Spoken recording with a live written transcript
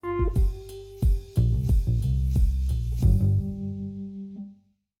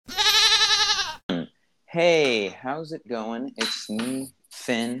Hey, how's it going? It's me,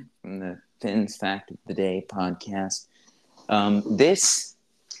 Finn, from the Finn's Fact of the Day podcast. This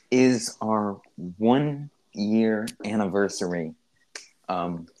is our 1 year anniversary,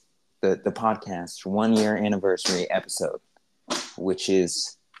 the podcast 1 year anniversary episode, which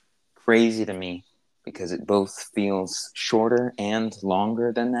is crazy to me because it both feels shorter and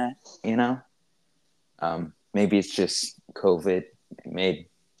longer than that, you know? Maybe it's just COVID. It made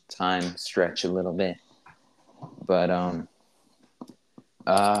time stretch a little bit. But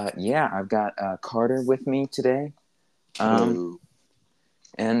yeah, I've got Carter with me today, Hello.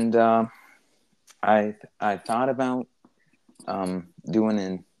 and I thought about doing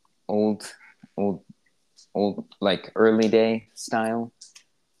an old old old like early day style.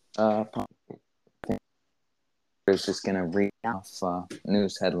 It's just gonna read off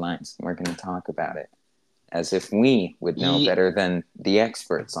news headlines. And we're gonna talk about it as if we would know Ye- better than the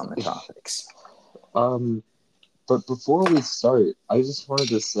experts on the topics. um, but before we start, I just wanted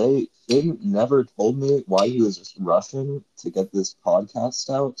to say Finn never told me why he was just rushing to get this podcast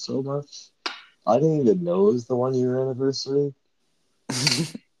out so much. I didn't even know it was the 1 year anniversary.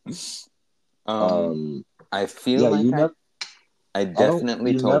 um, Um, I feel yeah, like you never. I I don't.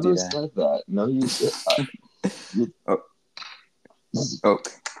 definitely You told you never that. said that. No, you did. You, Oh, oh.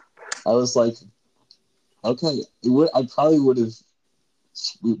 I was like, okay, I probably would have.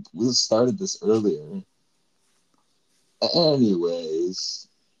 We started this earlier. Anyways.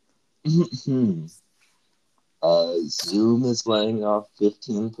 Zoom is laying off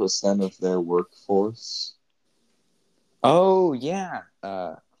 15% of their workforce. Oh yeah,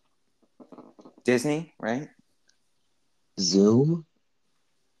 Disney, right? Zoom,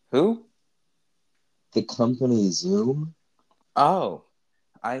 Who? the company Zoom. Oh,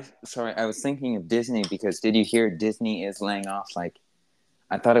 sorry, I was thinking of Disney because did you hear Disney is laying off? Like,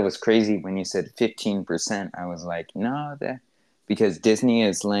 I thought it was crazy when you said 15%. I was like, no, that because Disney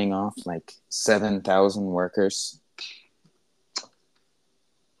is laying off like 7,000 workers.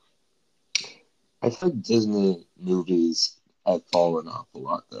 I think Disney movies have fallen off a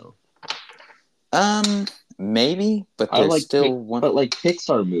lot, though. Um, Maybe, but I there's like, still one. but like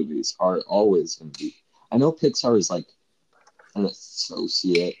Pixar movies are always going to be. I know Pixar is like an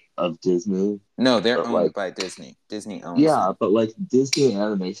associate of Disney, No, they're but owned like, by Disney. Disney owns yeah, them. but like Disney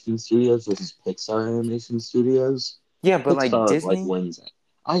Animation Studios versus Pixar Animation Studios, Yeah, but like Pixar like Disney. wins it.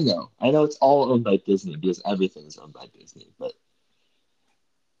 I know it's all owned by Disney because everything is owned by Disney. But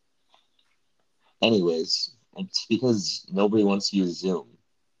anyways, it's because nobody wants to use Zoom.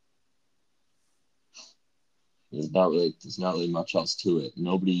 There's not really much else to it.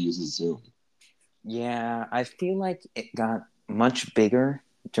 Nobody uses Zoom. Yeah, I feel like it got much bigger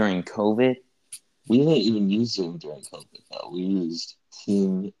during COVID. We didn't even use Zoom during COVID though. We used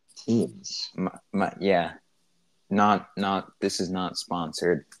Teams. Yeah, not this is not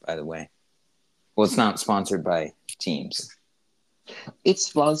sponsored, by the way. Well, it's not sponsored by Teams. It's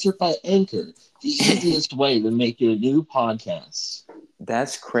sponsored by Anchor, the easiest way to make your new podcast.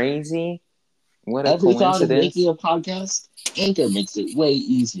 That's crazy. What a Ever thought of making coincidence. a podcast? Anchor makes it way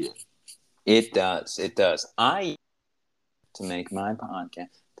easier. It does. It does. I to make my podcast.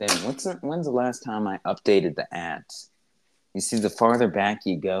 Then when's the last time I updated the ads? You see, the farther back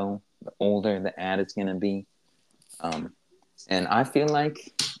you go, the older the ad is gonna be. And I feel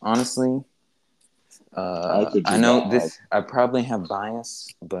like, honestly, I could I do know that. this. I probably have bias,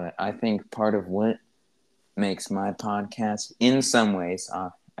 but I think part of what makes my podcast, in some ways,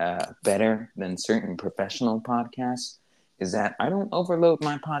 better than certain professional podcasts, is that I don't overload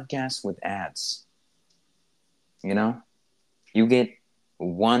my podcast with ads. You know, you get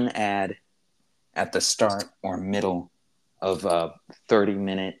one ad at the start or middle of a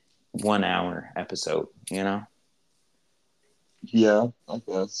 30-minute, 1 hour episode. You know, Yeah, I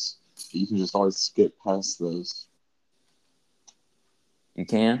guess. You can just always skip past those. you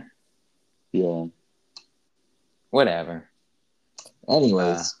can. Yeah. Whatever. Uh,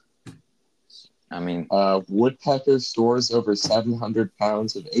 Anyways, I mean, woodpecker stores over 700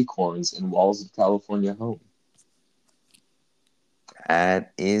 pounds of acorns in walls of California home.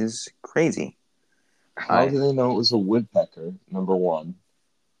 that is crazy. How I do they know it was a woodpecker? Number one.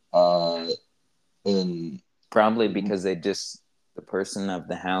 Uh, in Probably because the person of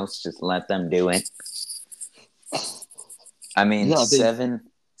the house just let them do it. I mean, yeah, they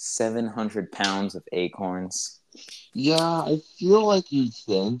 700 pounds of acorns. yeah, I feel like you'd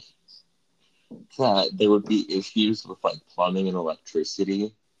think that there would be issues with like plumbing and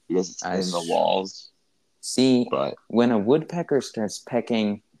electricity because it's I in the walls. see But when a woodpecker starts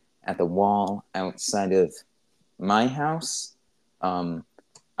pecking at the wall outside of my house. Um,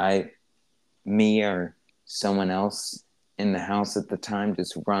 I, me or someone else in the house at the time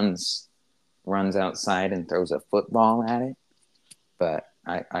just runs outside and throws a football at it. But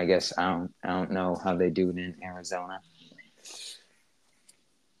I guess I don't know how they do it in Arizona.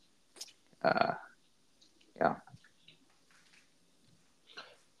 Yeah.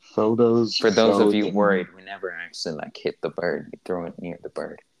 Photos For those of you showed worried, we never actually like hit the bird. We throw it near the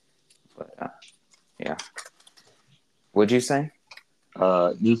bird. But yeah. What'd you say?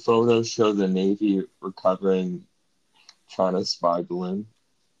 new photos show the Navy recovering China's spy balloon.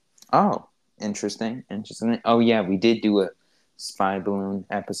 Oh, interesting. Oh yeah, we did do a spy balloon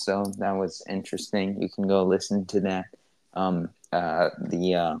episode. That was interesting. You can go listen to that.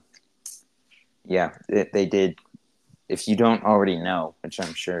 They did. If you don't already know, which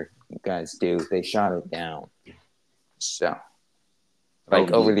I'm sure you guys do, they shot it down. So,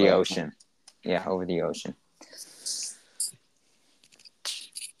 like over the ocean. Yeah, over the ocean.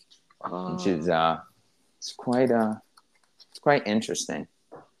 Which is it's quite interesting.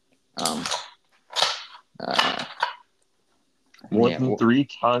 More than 3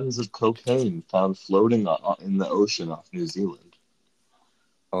 tons of cocaine found floating in the ocean off New Zealand.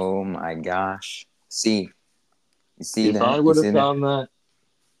 Oh my gosh! You see if that? I would have found that,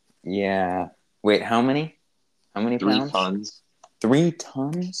 yeah. Wait, how many? How many 3 pounds? tons. 3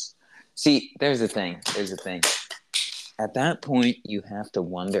 tons? See, there's the thing. At that point, you have to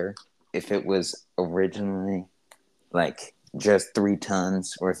wonder if it was originally like just 3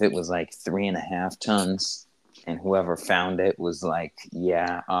 tons or if it was like 3.5 tons. And whoever found it was like,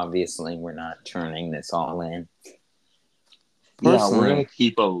 yeah, obviously we're not turning this all in. Yeah, we're going to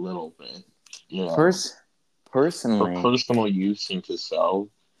keep a little bit. Personally. For personal use and to sell.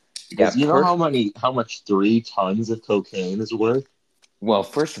 Because you know how much 3 tons of cocaine is worth? Well,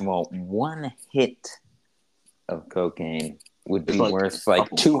 first of all, one hit of cocaine would be worth like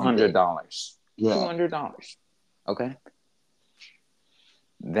 $200. Yeah. $200. Okay.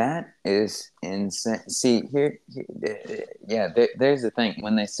 That is insane. See, there's the thing.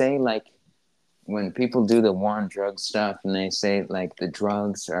 When they say, like, when people do the war on drugs stuff and they say, like, the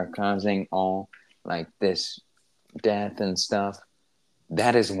drugs are causing all, like, this death and stuff,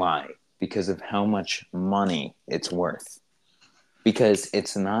 that is why. Because of how much money it's worth. Because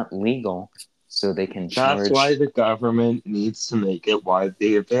it's not legal, so they can charge. That's why the government needs to make it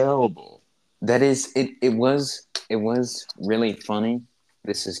widely available. That is, it was really funny.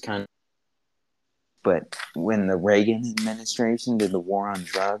 This is kind of, but when the Reagan administration did the war on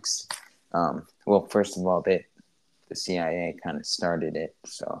drugs, well, first of all, the CIA kind of started it,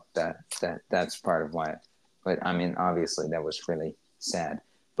 so that's part of why. But I mean, obviously, that was really sad.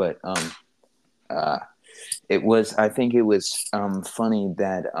 But it was. I think it was funny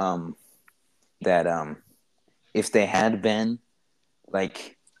that if they had been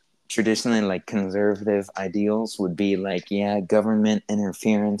like traditionally, like, conservative ideals would be like, yeah, government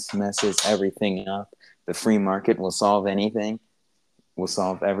interference messes everything up. The free market will solve anything, will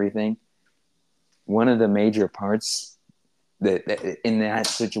solve everything. One of the major parts that in that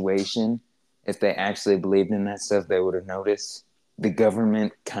situation, if they actually believed in that stuff, they would have noticed the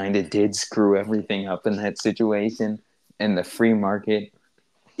government kind of did screw everything up in that situation, and the free market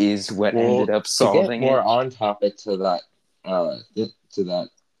is what ended up solving it. To get more on topic to that,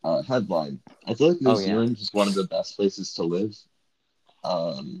 headline, I feel like New Zealand is one of the best places to live.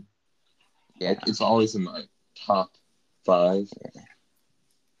 It's always in my top 5.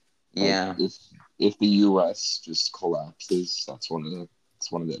 Yeah. If the U.S. just collapses, that's one of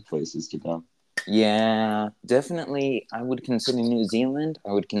the places to go. Yeah, definitely. I would consider New Zealand.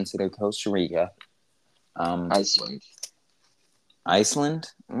 I would consider Costa Rica. Iceland.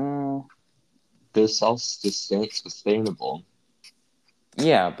 Iceland? They're self-sustainable.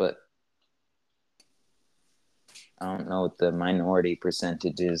 Yeah, but I don't know what the minority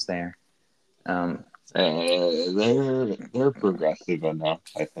percentage is there. They're progressive enough,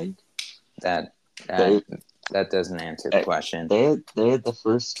 I think. That doesn't answer the question. They're the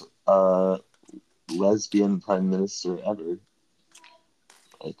first lesbian prime minister ever.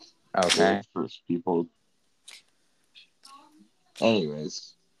 Like, okay, the first people.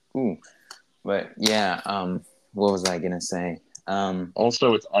 Anyways. Ooh, but yeah. What was I gonna say?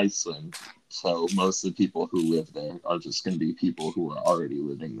 Also, it's Iceland, so most of the people who live there are just going to be people who are already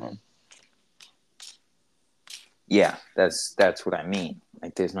living there. Yeah, that's what I mean.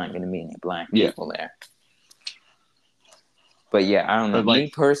 Like, there's not going to be any black people there. But yeah, I don't know. But, like, me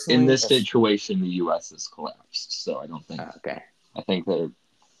personally, in this situation, the U.S. has collapsed, so I don't think. Okay. I think there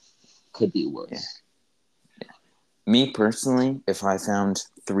could be worse. Yeah. Me personally, if I found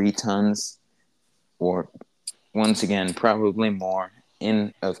 3 tons, or once again, probably more,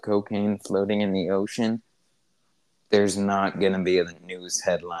 of cocaine floating in the ocean, there's not gonna be a news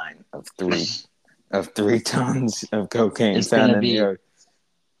headline of 3 tons of cocaine It's found gonna in New be York.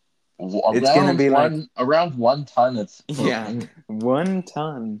 It's gonna be like, around 1 ton of yeah, cocaine. 1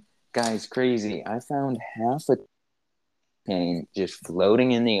 ton. Guys, crazy. I found half a cocaine just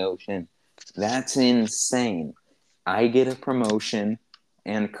floating in the ocean. That's insane. I get a promotion,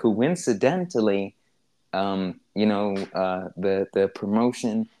 and coincidentally, the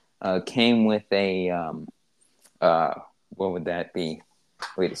promotion came with a what would that be?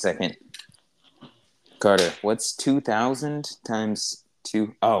 Wait a second, Carter. What's 2,000 times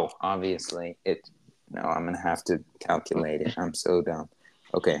two? Oh, obviously it. No, I'm gonna have to calculate it. I'm so dumb.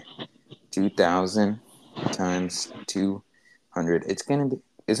 Okay, 2,000 times 200. It's gonna be,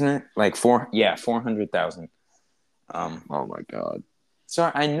 isn't it like four? Yeah, 400,000. Oh my god. So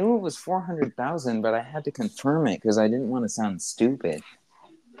I knew it was 400,000, but I had to confirm it because I didn't want to sound stupid.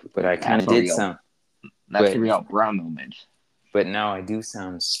 But I kind of did sound. That's a real brown moment. But now I do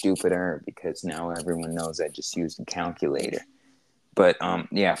sound stupider because now everyone knows I just used a calculator. But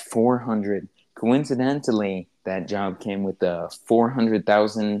yeah, 400. Coincidentally, that job came with a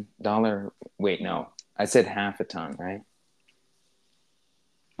 $400,000. Wait, no, I said half a ton, right?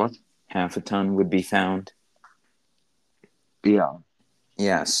 What? Half a ton would be found. Yeah.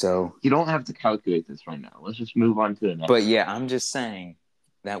 Yeah, so. You don't have to calculate this right now. Let's just move on to the next. But yeah, I'm just saying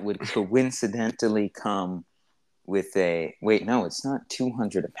that would coincidentally come with a. Wait, no, it's not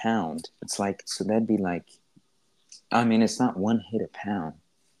 200 a pound. It's like, so that'd be like. I mean, it's not one hit a pound.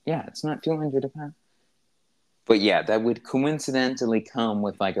 Yeah, it's not 200 a pound. But yeah, that would coincidentally come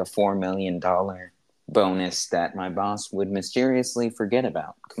with like a $4 million bonus that my boss would mysteriously forget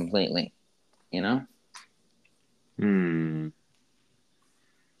about completely. You know?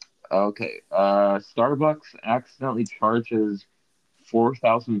 Okay. Starbucks accidentally charges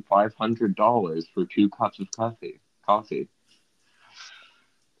 $4,500 for 2 cups of coffee.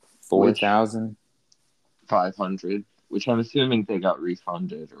 4,000. 500, which I'm assuming they got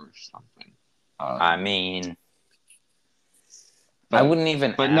refunded or something. I mean, but, I wouldn't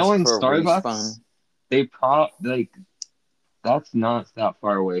even but ask knowing for a Starbucks, refund. they that's not that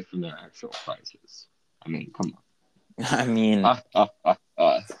far away from their actual prices. I mean, come on. I mean,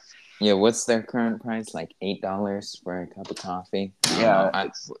 yeah, what's their current price? Like $8 for a cup of coffee? I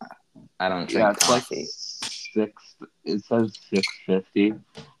don't drink coffee. Like it says $6.50.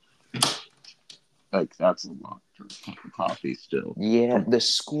 Like, that's a lot for a cup of coffee still. Yeah, the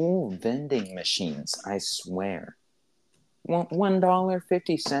school vending machines, I swear.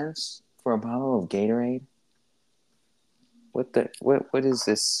 $1.50 for a bottle of Gatorade? What is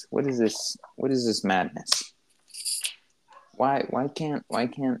this? What is this madness? Why can't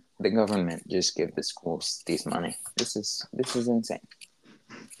the government just give the schools these money? This is insane.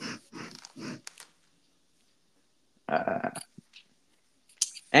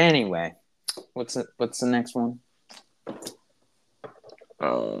 Anyway, what's the next one?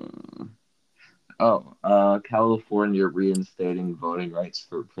 California reinstating voting rights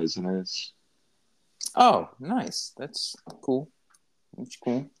for prisoners. Oh, nice. That's cool. That's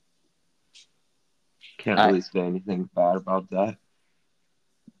cool. Can't really say anything bad about that.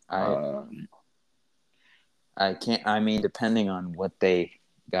 I can't. I mean, depending on what they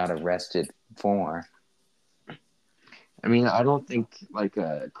got arrested for. I mean, I don't think like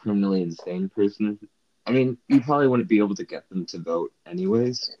a criminally insane person. I mean, you probably wouldn't be able to get them to vote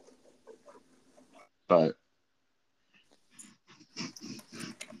anyways. But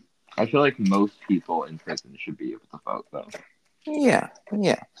I feel like most people in prison should be able to vote, though. Yeah.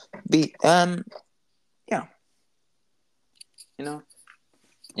 Yeah. You know.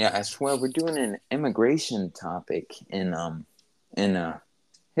 Yeah, I swear we're doing an immigration topic in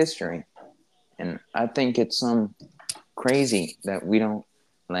history, and I think it's crazy that we don't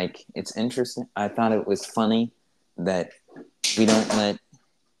like. It's interesting. I thought it was funny that we don't let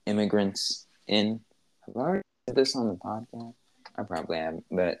immigrants in. Have I already said this on the podcast? I probably have,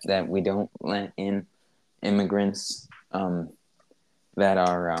 but that we don't let in immigrants that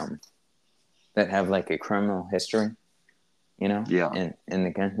are that have like a criminal history. In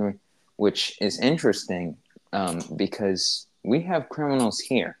the country, which is interesting because we have criminals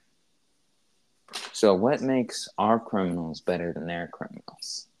here. So what makes our criminals better than their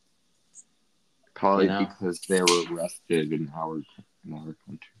criminals? Probably because they were arrested in our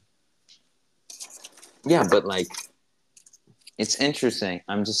country. Yeah, but like, it's interesting.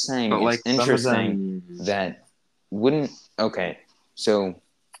 I'm just saying, but it's interesting that wouldn't. Okay, so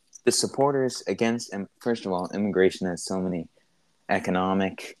the supporters against, first of all, immigration has so many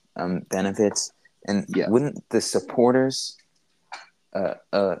economic benefits, and wouldn't the supporters,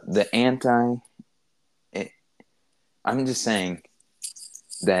 the I'm just saying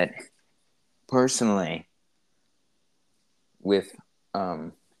that personally, with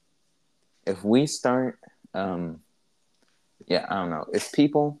if we start, yeah, I don't know,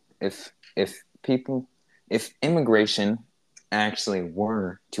 if immigration actually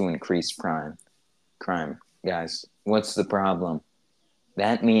were to increase crime, guys, what's the problem?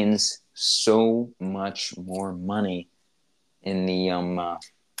 That means so much more money in the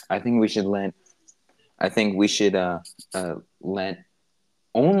I think we should let I think we should let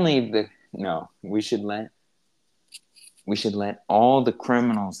only the no we should let all the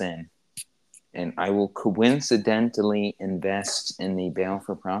criminals in, and I will coincidentally invest in the bail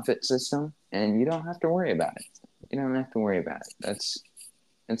for profit system, and you don't have to worry about it. You don't have to worry about it.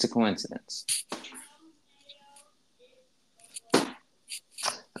 It's a coincidence.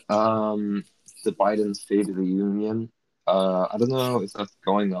 The Biden State of the Union. I don't know if that's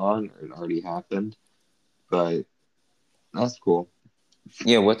going on or it already happened, but that's cool.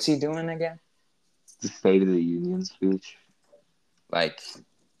 Yeah, what's he doing again? The State of the Union speech. Like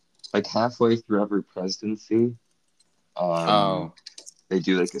halfway through every presidency, oh, they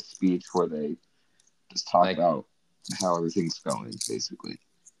do like a speech where they just talk like about how everything's going, basically.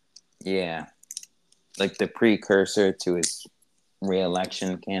 yeah, like the precursor to his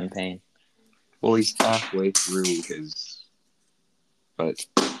re-election campaign. Well, he's halfway through his, but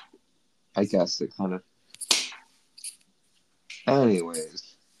I guess it kind of.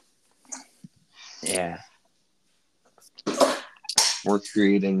 Anyways, Yeah, we're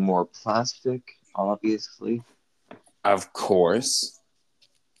creating more plastic, obviously. of course.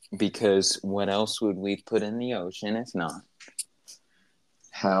 Because what else would we put in the ocean if not?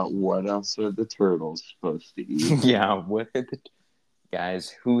 What else are the turtles supposed to eat? Yeah, what are the guys?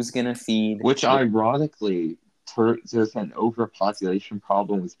 Who's gonna feed? Which, ironically, there's an overpopulation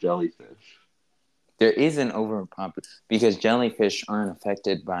problem with jellyfish. There is an overpopulation because jellyfish aren't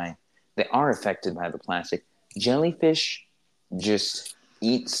affected by. They are affected by the plastic. Jellyfish just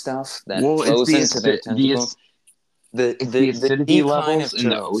eat stuff that Well, it's flows into their tentacles. The it's the the acidity decline levels of in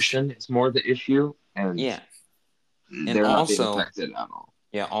the turtles. ocean. It's more the issue, and Yeah, and they're not being also affected at all.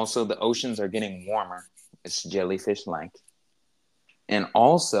 yeah, also the oceans are getting warmer. It's jellyfish like. And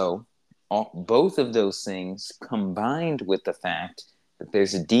also, both of those things combined with the fact that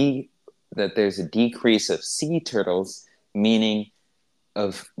there's a decrease of sea turtles, meaning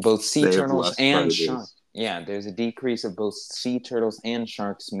of both sea They have turtles less and sharks. predators. Yeah, there's a decrease of both sea turtles and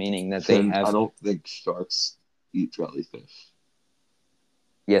sharks, meaning that they And I have. don't think sharks eat jellyfish.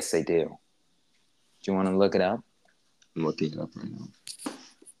 Yes, they do. Do you want to look it up, I'm looking it up right now.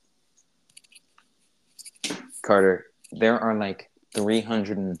 Carter? There are like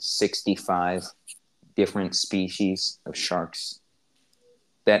 365 different species of sharks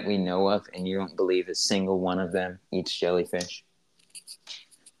that we know of, and you don't believe a single one of them eats jellyfish?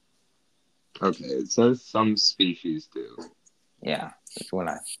 Okay, it says some species do. Yeah, that's what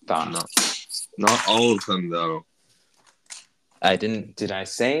I thought. Not all of them, though. I didn't. Did I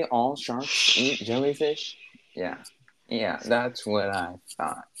say all sharks eat jellyfish? Yeah. Yeah, that's what I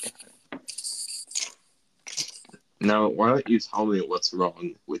thought. Now, why don't you tell me what's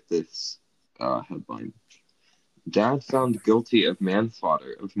wrong with this headline? Dad found guilty of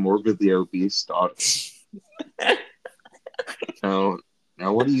manslaughter of morbidly obese daughter.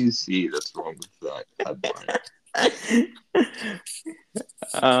 Now, what do you see that's wrong with that headline?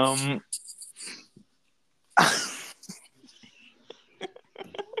 um.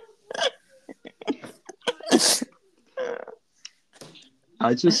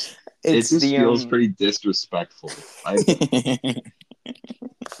 It just feels pretty disrespectful.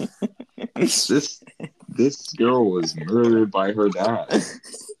 This girl was murdered by her dad.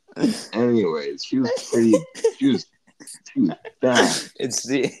 Anyways, she was bad. It's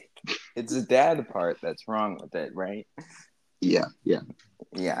the dad part that's wrong with it, right? Yeah.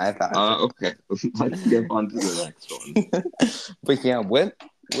 Yeah, I thought so. Okay, let's get on to the next one. But yeah, what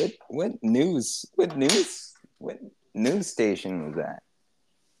news station was that?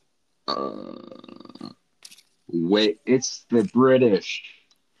 Wait, it's the British.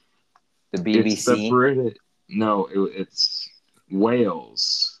 The BBC? It's the British. No, it's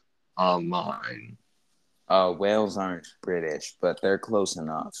Wales Online. Wales aren't British, but they're close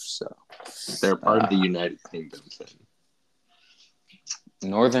enough. So they're part of the United Kingdom thing.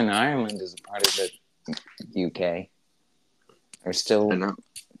 Northern Ireland is a part of the UK. They're still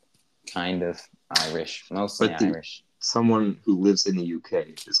kind of Irish, mostly Irish. Someone who lives in the UK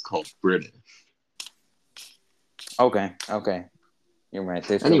is called British. Okay. You're right.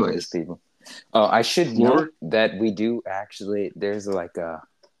 There's still British people. Oh, I should note that we do actually. There's like a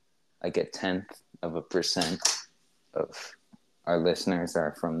 0.1% of our listeners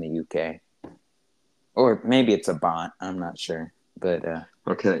are from the UK, or maybe it's a bot. I'm not sure, but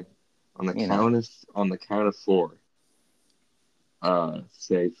Okay. On the count of four,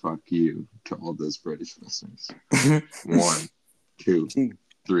 say fuck you to all those British listeners. 1, 2,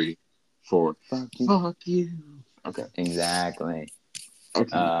 3, 4. Fuck you. Fuck you. Okay. Exactly.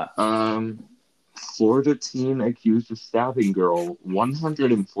 Okay. Florida teen accused of stabbing girl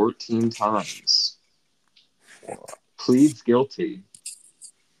 114 times. Pleads guilty.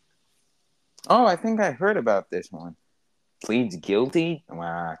 Oh, I think I heard about this one. Pleads guilty?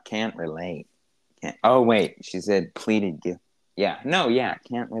 Well, can't relate. Can't. Oh, wait. She said pleaded guilty. Yeah. No, yeah.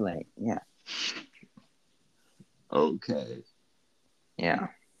 Can't relate. Yeah. Okay. Yeah.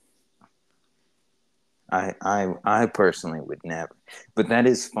 I personally would never. But that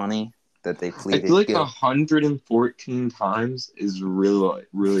is funny that they I pleaded feel like guilty. 114 times is really,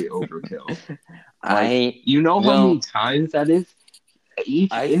 really overkill. How many times that is?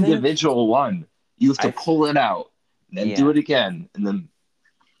 Each I think individual one, you have to I pull it out, and then do yeah. it again, and then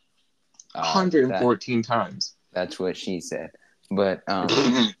 114 times. That's what she said. But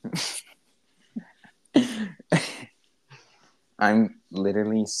I'm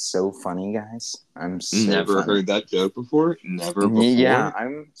literally so funny, guys. I'm so Never funny. heard that joke before. Never before. Yeah,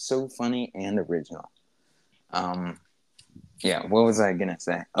 I'm so funny and original. Yeah, what was I gonna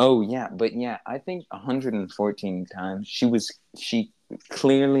say? Oh yeah, but yeah, I think 114 times she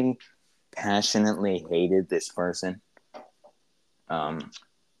clearly passionately hated this person. I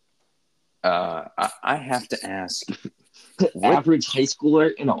have to ask, what Average high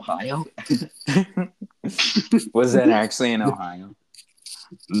schooler in Ohio? was that actually in Ohio?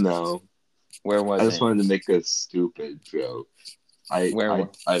 No. Where was I it? just wanted to make a stupid joke. I Where?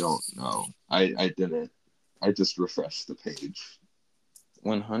 I don't know. I didn't. I just refreshed the page.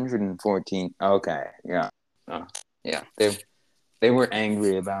 114. Okay, yeah. Yeah, they were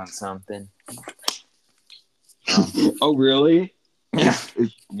angry about something. Oh, really? Yeah.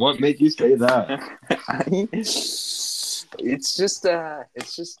 What made you say that? It's just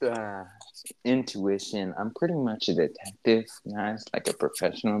intuition. I'm pretty much a detective, guys, like a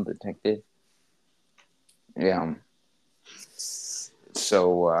professional detective. Yeah.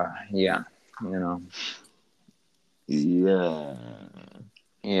 So yeah, you know. Yeah.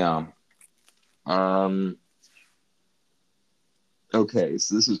 Yeah. Okay,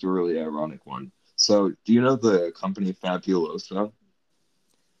 so this is a really ironic one. So, do you know the company Fabuloso?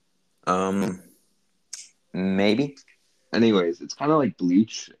 Maybe. Anyways, it's kind of like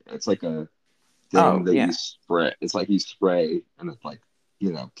bleach. It's like a thing Oh that you yeah. spray. It's like you spray and it like,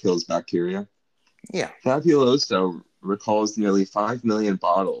 kills bacteria. Yeah. Fabuloso recalls nearly 5 million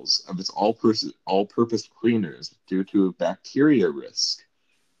bottles of its all-purpose cleaners due to a bacteria risk.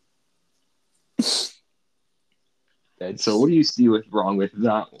 So what do you see wrong with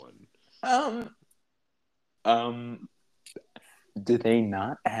that one? Um do they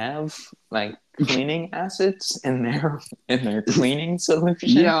not have like cleaning acids in their cleaning solution?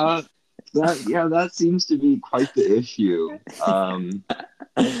 Yeah, that seems to be quite the issue.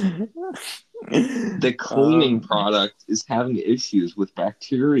 The cleaning product is having issues with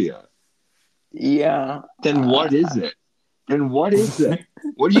bacteria. Yeah. Then what is it? What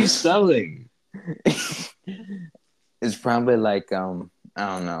are you selling? It's probably like I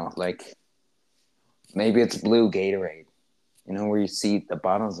don't know, like maybe it's blue Gatorade. You know where you see the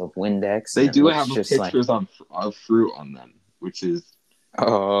bottles of Windex They and it do looks have just like pictures of fruit on them, which is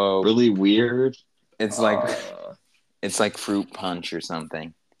oh, really weird. it's like it's like fruit punch or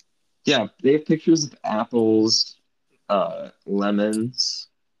something. Yeah, they have pictures of apples, lemons.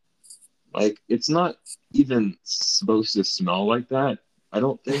 Like, it's not even supposed to smell like that, I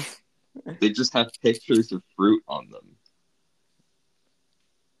don't think. They just have pictures of fruit on them.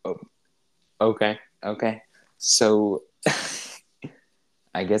 Oh, okay. So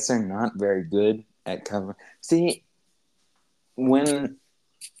I guess they're not very good at cover. See, when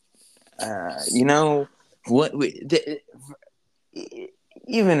you know what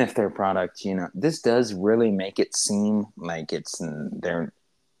even if their product, this does really make it seem like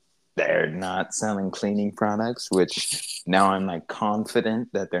they're not selling cleaning products, which now I'm like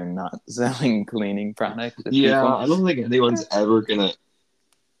confident that they're not selling cleaning products to Yeah, people. I don't think anyone's ever gonna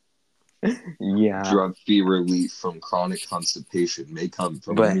Yeah, drug fee relief from chronic constipation may come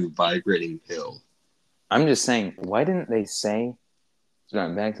from a but new vibrating pill. I'm just saying, why didn't they say,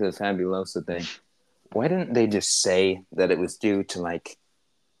 back to the Fabulosa thing, why didn't they just say that it was due to like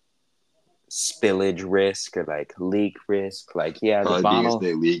spillage risk or like leak risk? Like, yeah, the Probably because bottle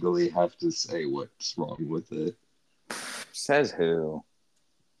they legally have to say what's wrong with it. says who?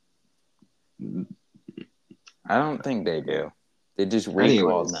 I don't think they do. They just recall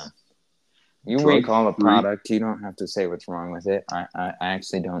Anyways, them. You drug recall a free. product, you don't have to say what's wrong with it. I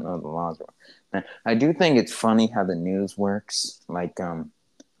actually don't know the laws. I do think it's funny how the news works. Like,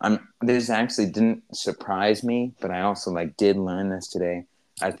 this actually didn't surprise me, but I also like did learn this today.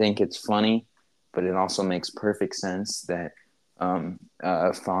 I think it's funny, but it also makes perfect sense that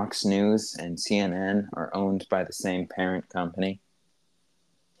Fox News and CNN are owned by the same parent company.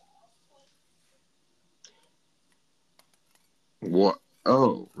 What?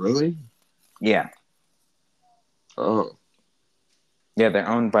 Oh, really? Yeah. Oh, Yeah, they're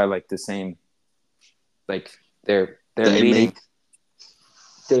owned by like the same, like they're they leading.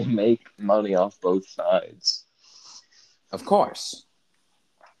 make money off both sides. Of course.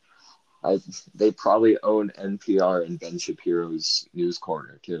 They probably own NPR and Ben Shapiro's News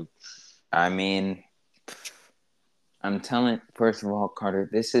Corner too. I mean, I'm telling, first of all, Carter,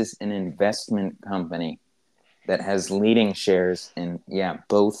 this is an investment company that has leading shares in,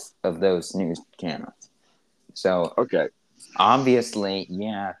 both of those news channels. So Okay, obviously,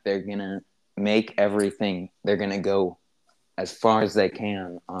 they're going to make everything, they're going to go as far as they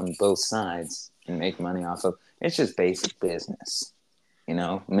can on both sides and make money off of. It's just basic business,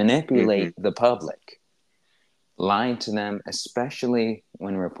 manipulate the public, lie to them, especially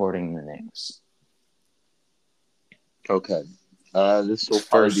when reporting the news. okay. This will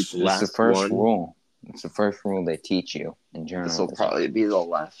probably be the It's the last first one. rule. It's the first rule they teach you in This will journalism. probably be the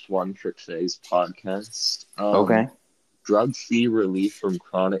last one for today's podcast. Okay. Drug-free relief from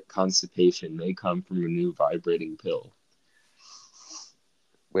chronic constipation may come from a new vibrating pill.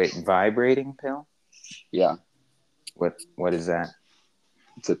 Wait, vibrating pill? Yeah, What is that?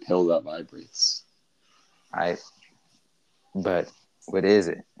 it's a pill that vibrates. But what is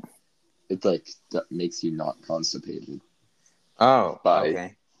it? It that makes you not constipated. Oh, By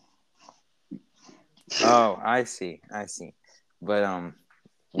okay. Oh, I see. But you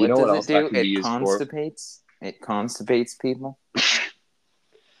what know what does it else that do? can be It used for? constipates? It constipates people?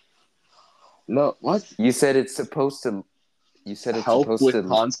 No, what? You said it's supposed to Help with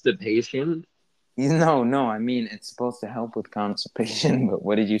constipation? No, I mean it's supposed to help with constipation, but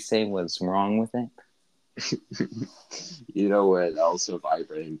what did you say was wrong with it? You know what else a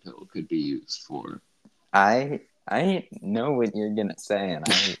vibrating pill could be used for? I know what you're gonna say, and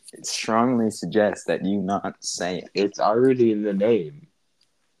I strongly suggest that you not say it. It's already in the name.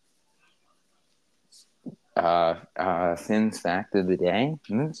 Finn's fact of the day.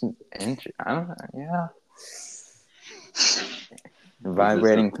 I don't know. Yeah.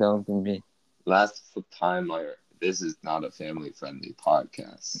 Vibrating pill can be. Last time this is not a family-friendly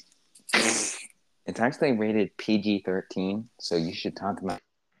podcast. It's actually rated PG-13, so you should talk about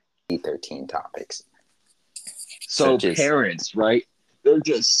PG-13 topics. So parents, right? They're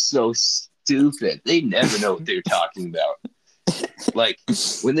just so stupid. They never know what they're talking about. Like,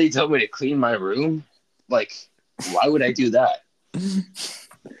 when they tell me to clean my room, like, why would I do that?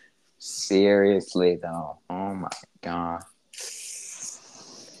 Seriously, though. Oh, my God.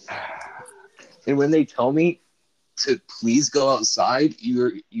 And when they tell me to please go outside,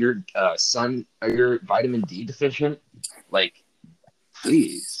 your son, or you're vitamin D deficient, like,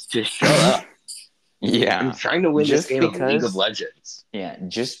 please, just shut up. Yeah. I'm trying to win this game of League of Legends. Yeah,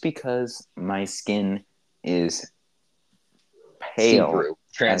 just because my skin is pale. See-through,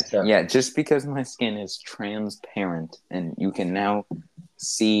 transparent. Just because my skin is transparent and you can now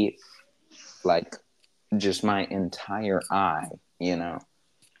see, like, just my entire eye,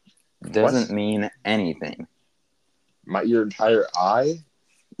 doesn't mean anything. Your entire eye?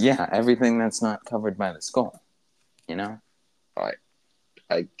 Yeah, everything that's not covered by the skull,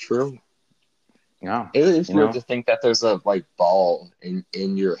 True. Yeah. It is weird to think that there's a ball in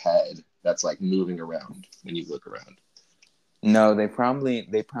your head that's moving around when you look around. No, they probably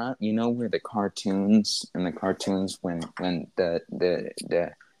where the cartoons when the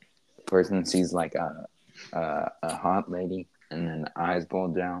person sees like a hot lady and then the eyes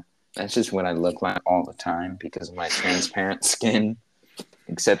bulge out. That's just what I look like all the time because of my transparent skin.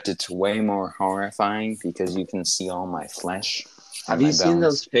 Except it's way more horrifying because you can see all my flesh. Have you seen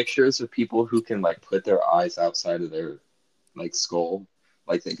those pictures of people who can put their eyes outside of their skull?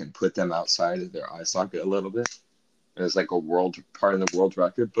 Like they can put them outside of their eye socket a little bit. There's a part in the world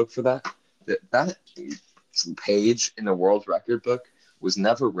record book for that. That page in the world record book was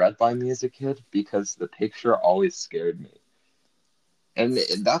never read by me as a kid because the picture always scared me. And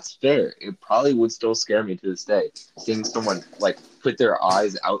that's fair. It probably would still scare me to this day, seeing someone put their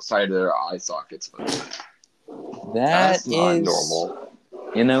eyes outside of their eye sockets. That's not normal.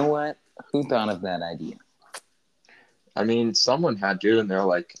 You know what? Who thought of that idea? I mean, someone had to, and they're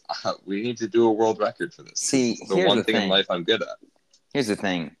like, we need to do a world record for this because See, it's the here's the one thing in thing. life I'm good at. Here's the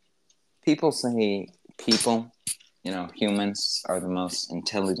thing. People say people, humans are the most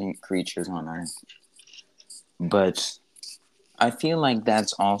intelligent creatures on earth. But I feel like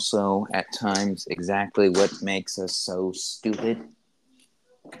that's also at times exactly what makes us so stupid.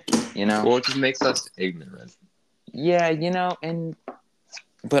 Well, it just makes us ignorant. Yeah, and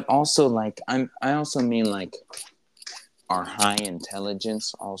but also like I also mean like our high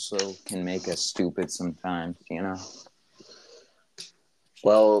intelligence also can make us stupid sometimes.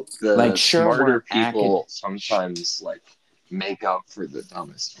 Well, Like the sure smarter people sometimes like make up for the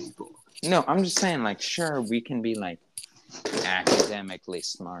dumbest people. No, I'm just saying like sure we can be like academically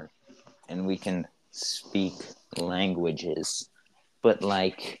smart and we can speak languages, but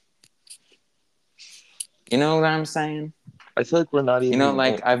like you know what I'm saying? I feel like we're not even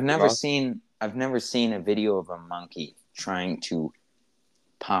Like we're not. I've never seen a video of a monkey trying to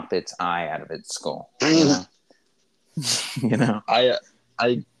pop its eye out of its skull. You know? you know? I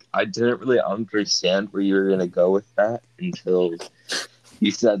I I didn't really understand where you were gonna go with that until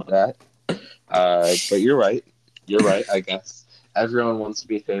you said that. But you're right. You're right. I guess everyone wants to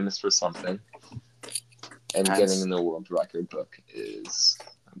be famous for something, and getting That's in the world record book is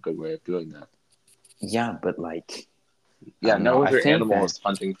a good way of doing that. yeah, but like I Yeah, don't know. no I other think animal that is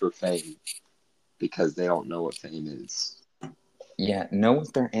hunting for fame because they don't know what fame is. yeah, know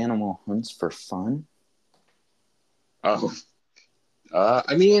if their animal hunts for fun? Oh,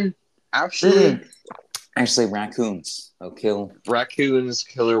 I mean, actually, Mm-mm. Actually, raccoons. They'll kill. raccoons,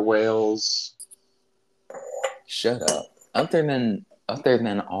 killer whales. Shut up. Other than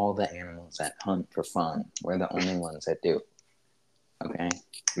all the animals that hunt for fun, we're the only ones that do. Okay.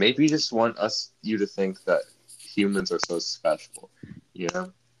 Maybe you just want you to think that humans are so special. You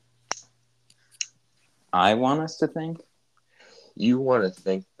know, I want us to think. you want to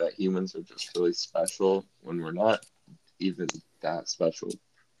think that humans are just really special when we're not even that special.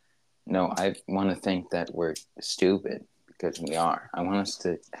 No, I want to think that we're stupid because we are. I want us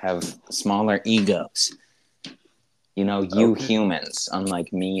to have smaller egos. You Okay. humans,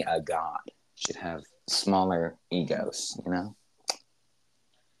 unlike me, a god, should have smaller egos.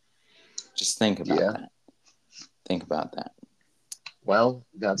 Just think about Yeah. that. Think about that. Well,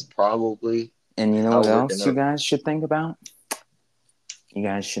 that's probably And you know how what we're else you gonna. guys should think about? You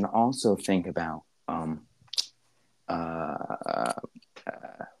guys should also think about, uh,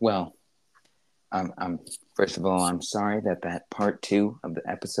 well, I'm first of all, I'm sorry that part two of the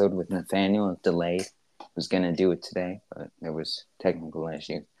episode with Nathaniel is delayed. I was gonna do it today, but there was technical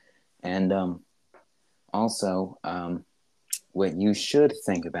issues. And also, what you should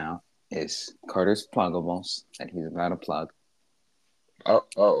think about is Carter's pluggables that he's about to plug.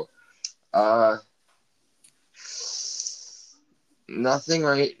 Oh. Uh, Nothing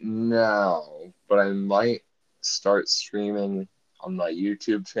right now, but I might start streaming on my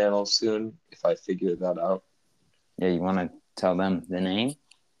YouTube channel soon if I figure that out. Yeah, you want to tell them the name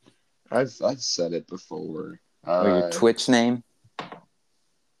I've said it before. or your Twitch name?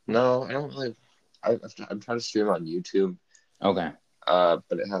 No, I don't really. I'm trying to stream on YouTube, Okay, but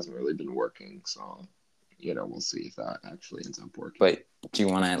it hasn't really been working. So, we'll see if that actually ends up working. but do you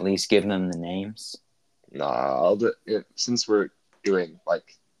want to at least give them the names? Nah, I'll do it since we're doing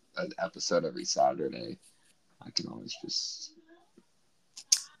like an episode every Saturday. I can always just.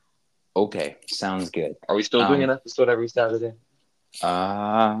 Okay, sounds good. Are we still doing an episode every Saturday?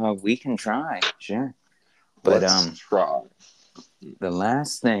 We can try, sure. But Let's try. the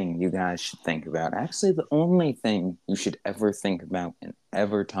last thing you guys should think about, actually the only thing you should ever think about and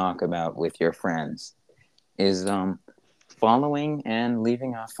ever talk about with your friends is following and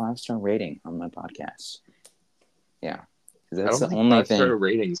leaving a 5-star rating on my podcast. Yeah. I That's don't the think only five-star thing.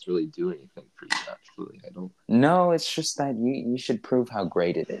 ratings really do anything for you, actually. I don't. No, it's just that you should prove how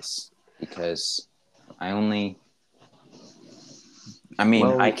great it is because I only I mean,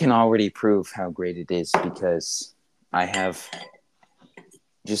 I Well, can already prove how great it is because I have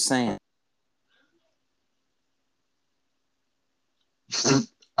just saying.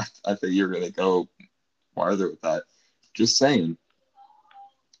 I think you're gonna go farther with that. Just saying.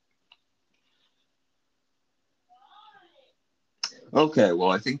 Okay, well,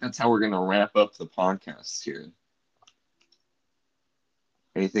 I think that's how we're gonna wrap up the podcast here.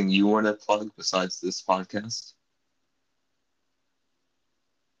 Anything you want to plug besides this podcast?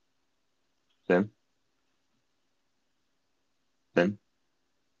 Tim? Tim?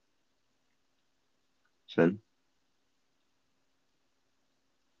 Tim?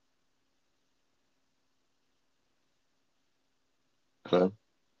 Hello?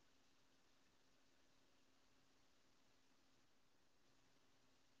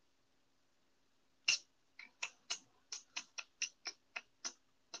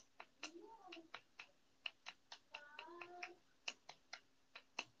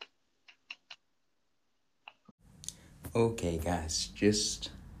 Okay, guys, just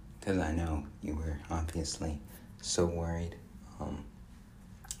because I know you were obviously so worried,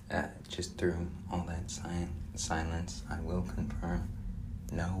 just through all that silence, I will confirm,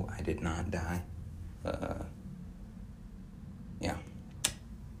 no, I did not die. Yeah.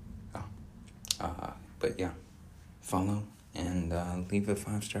 Oh. But yeah, follow and leave a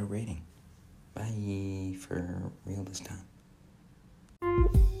 5-star rating. Bye for real this time.